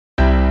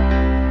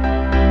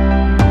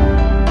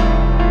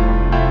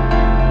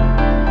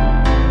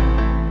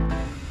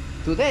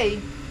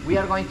Today, we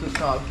are going to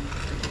solve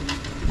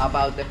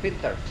about the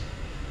filters,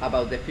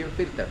 about the fuel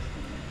filters.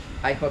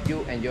 I hope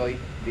you enjoy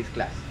this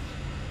class.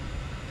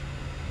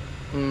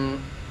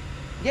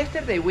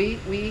 Yesterday,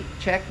 we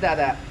checked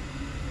that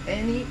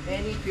any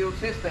fuel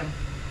system,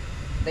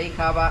 they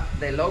have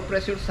the low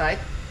pressure side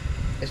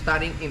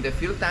starting in the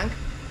fuel tank,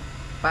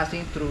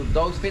 passing through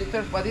those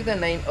filters. What is the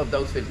name of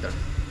those filters?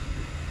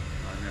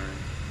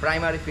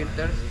 Primary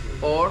filters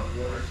or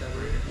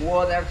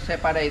water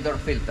separator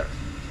filters,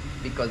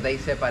 because they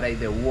separate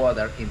the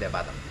water in the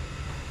bottom.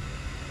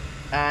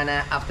 And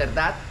after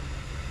that,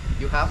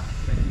 you have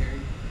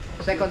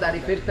secondary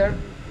filter,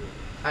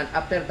 and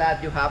after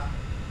that you have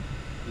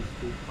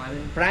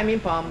priming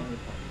pump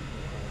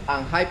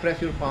and high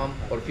pressure pump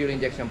or fuel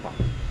injection pump.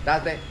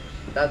 That's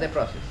the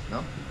process,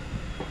 no?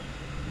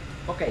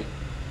 Okay.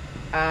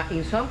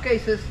 In some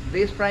cases,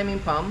 this priming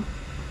pump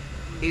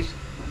is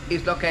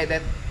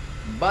located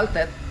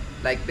bolted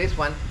like this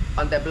one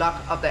on the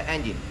block of the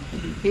engine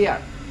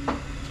here.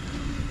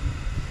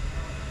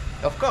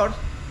 Of course,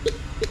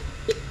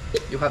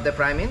 you have the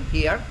priming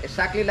here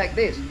exactly like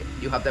this.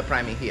 You have the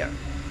priming here,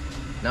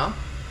 no?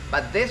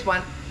 But this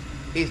one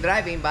is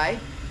driving by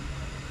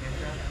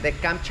the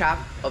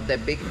camshaft of the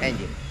big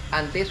engine,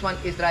 and this one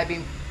is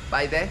driving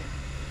by the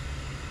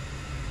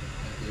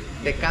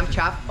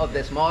camshaft of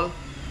the small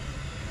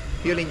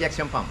fuel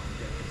injection pump.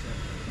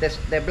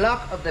 The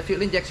block of the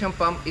fuel injection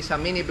pump is a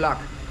mini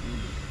block,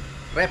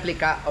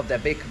 replica of the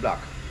big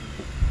block,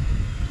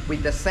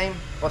 with the same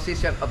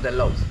position of the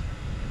loads.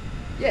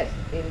 Yes,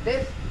 in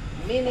this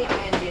mini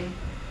engine,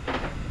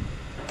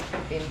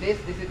 this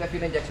is the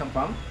fuel injection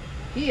pump.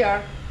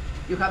 Here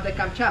you have the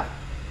camshaft,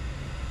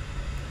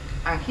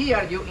 and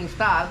here you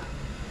install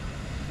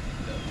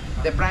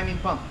the priming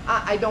pump.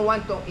 I don't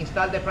want to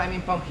install the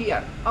priming pump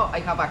here. Oh, I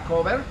have a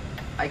cover.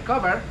 I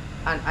cover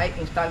and I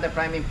install the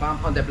priming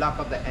pump on the block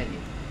of the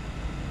engine.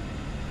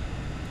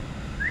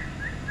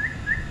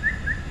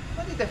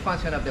 What is the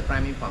function of the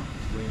priming pump?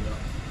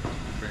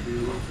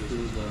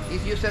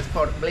 It's used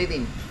for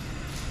bleeding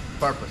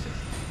purposes,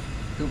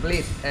 to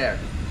bleed air.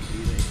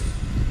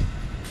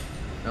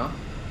 No?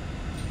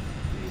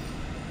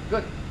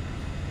 Good.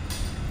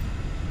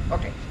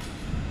 Okay.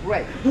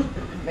 Great.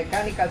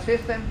 Mechanical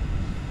system,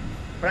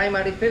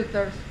 primary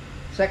filters,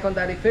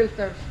 secondary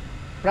filters,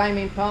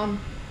 priming pump,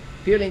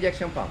 fuel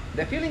injection pump.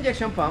 The fuel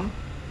injection pump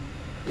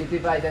is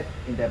divided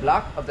in the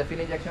block of the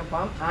fuel injection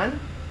pump and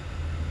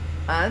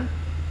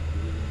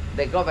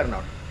the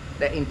governor,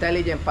 the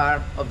intelligent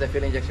part of the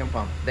fuel injection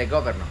pump, the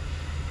governor.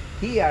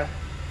 Here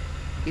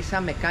is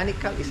a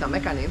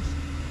mechanism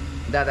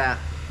that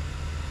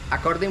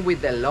according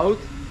with the load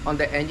on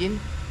the engine,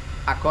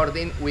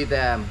 according with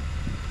the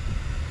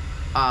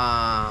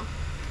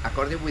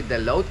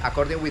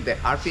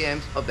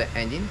RPMs of the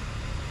engine,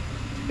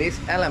 this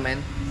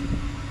element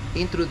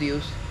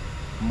introduce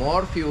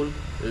more fuel,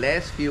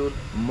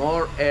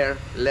 more air,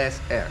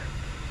 less air.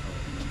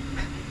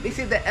 This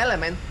is the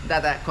element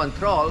that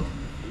control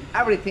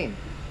everything,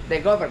 the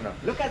governor.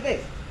 Look at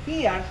this.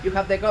 Here you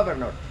have the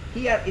governor.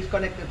 Here is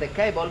connected the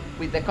cable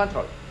with the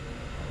control.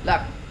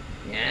 Look,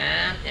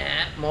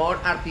 more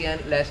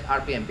RPM, less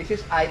RPM. This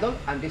is idle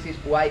and this is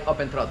wide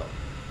open throttle.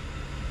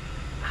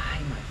 My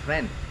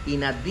friend,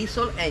 in a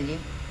diesel engine,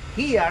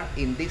 here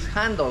in this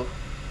handle,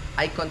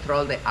 I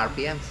control the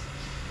RPMs.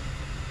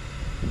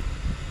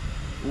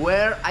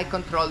 Where I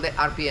control the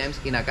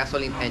RPMs in a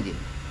gasoline engine?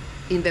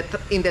 In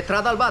the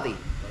throttle body,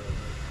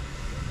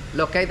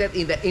 located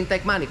in the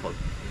intake manifold.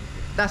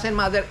 Doesn't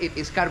matter if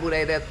it's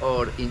carbureted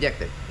or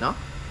injected, no?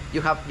 You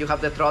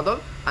have the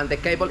throttle and the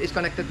cable is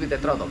connected with the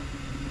throttle.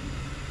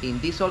 In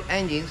diesel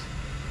engines,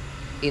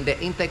 in the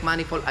intake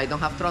manifold, I don't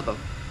have throttle.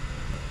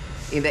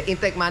 In the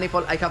intake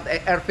manifold, I have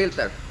the air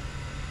filter,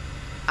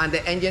 and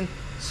the engine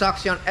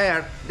suction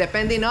air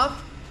depending of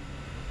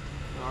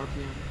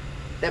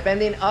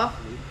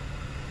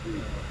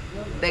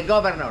the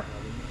governor.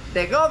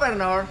 The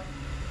governor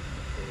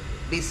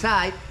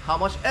decides how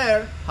much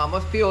air, how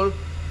much fuel,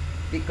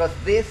 because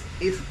this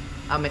is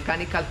a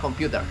mechanical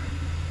computer.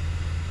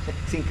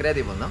 It's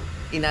incredible, no?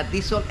 In a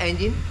diesel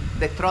engine,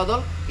 the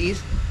throttle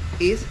is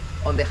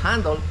on the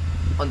handle,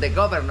 on the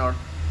governor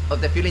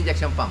of the fuel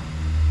injection pump.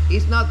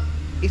 It's not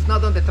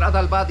on the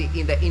throttle body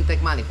in the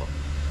intake manifold.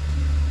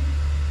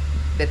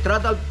 The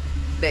throttle,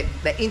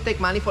 the intake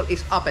manifold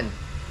is open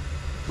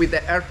with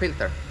the air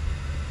filter.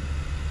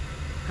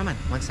 Come on,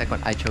 1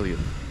 second, I show you.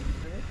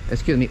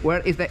 Excuse me,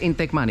 where is the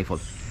intake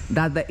manifold?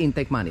 That's the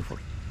intake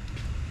manifold.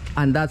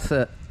 And that's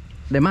the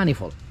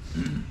manifold.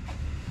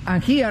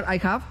 And here I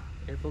have,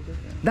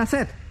 that's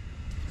it.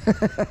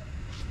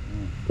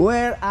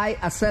 Where I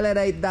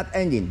accelerate that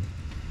engine.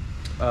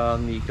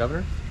 The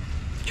governor?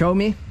 Show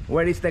me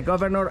where is the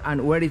governor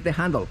and where is the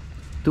handle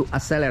to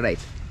accelerate.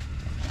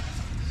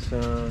 So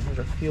here's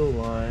our fuel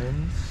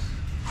lines.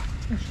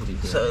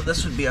 So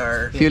this would be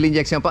our fuel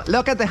injection pump.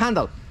 Look at the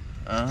handle.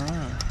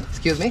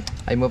 Excuse me,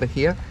 I move it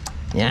here.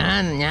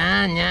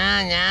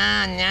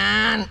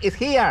 It's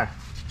here.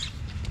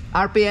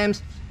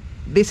 RPMs.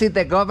 This is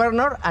the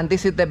governor and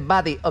this is the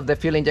body of the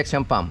fuel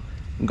injection pump.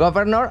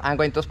 governor, I'm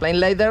going to explain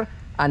later,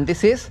 and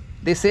this is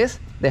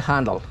the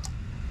handle.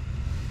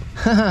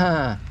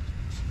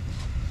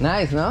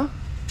 Nice, no?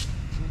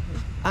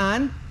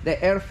 And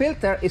the air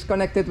filter is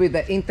connected with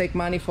the intake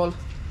manifold,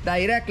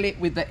 directly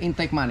with the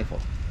intake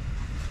manifold.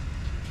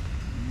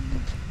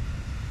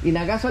 In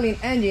a gasoline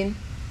engine,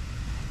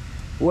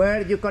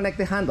 where you connect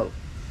the handle?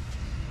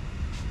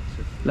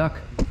 Look,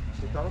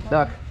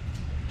 look.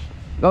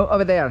 Go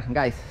over there,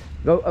 guys.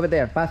 Go over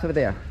there, pass over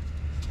there.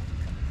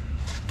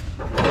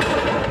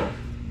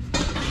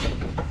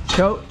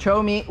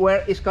 Show me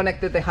where is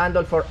connected the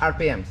handle for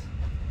RPMs.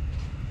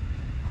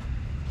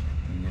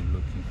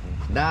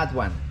 That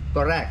one,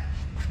 correct.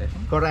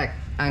 Correct.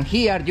 And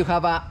here you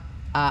have a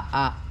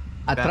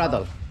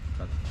throttle.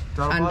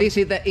 And this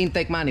is the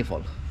intake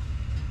manifold.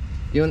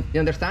 You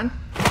understand?